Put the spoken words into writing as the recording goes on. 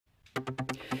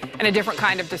And a different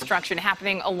kind of destruction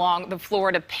happening along the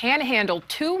Florida Panhandle.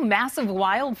 Two massive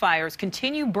wildfires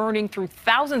continue burning through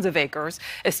thousands of acres.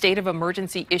 A state of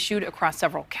emergency issued across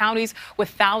several counties, with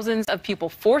thousands of people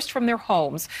forced from their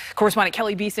homes. Correspondent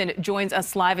Kelly Beeson joins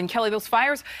us live. And Kelly, those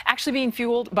fires actually being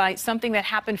fueled by something that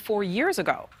happened 4 years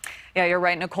ago. Yeah, you're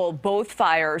right, Nicole. Both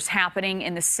fires happening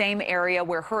in the same area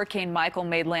where Hurricane Michael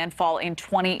made landfall in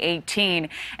 2018.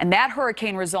 And that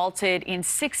hurricane resulted in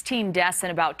 16 deaths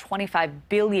and about $25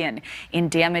 billion in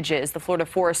damages. The Florida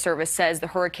Forest Service says the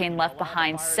hurricane left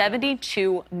behind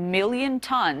 72 million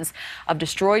tons of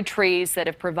destroyed trees that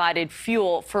have provided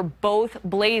fuel for both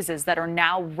blazes that are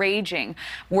now raging.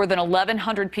 More than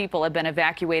 1,100 people have been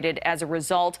evacuated as a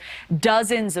result.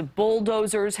 Dozens of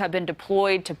bulldozers have been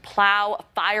deployed to plow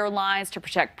fire lines to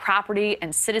protect property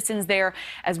and citizens there,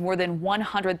 as more than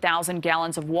 100,000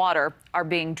 gallons of water are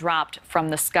being dropped from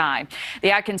the sky.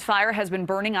 The Atkins fire has been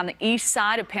burning on the east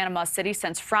side of Panama City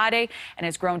since Friday and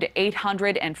has grown to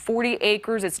 840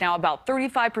 acres. It's now about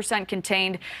 35%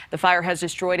 contained. The fire has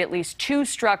destroyed at least 2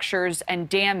 structures and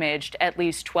damaged at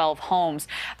least 12 homes.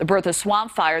 The Bertha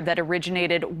Swamp fire that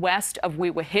originated west of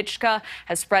Weehawken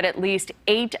has spread at least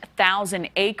 8,000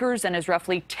 acres and is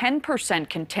roughly 10%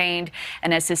 contained.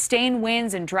 And as sustained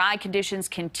winds and dry conditions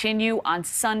continue, on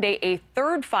Sunday, a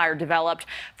third fire developed,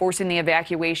 forcing the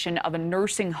evacuation of a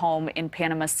nursing home in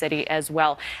Panama City as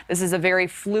well. This is a very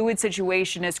fluid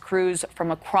situation as crews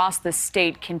from across the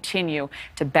state continue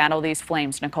to battle these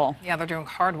flames, Nicole. Yeah, they're doing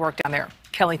hard work down there.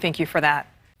 Kelly, thank you for that.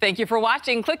 Thank you for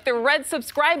watching. Click the red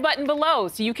subscribe button below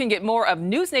so you can get more of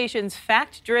NewsNation's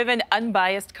fact-driven,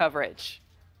 unbiased coverage.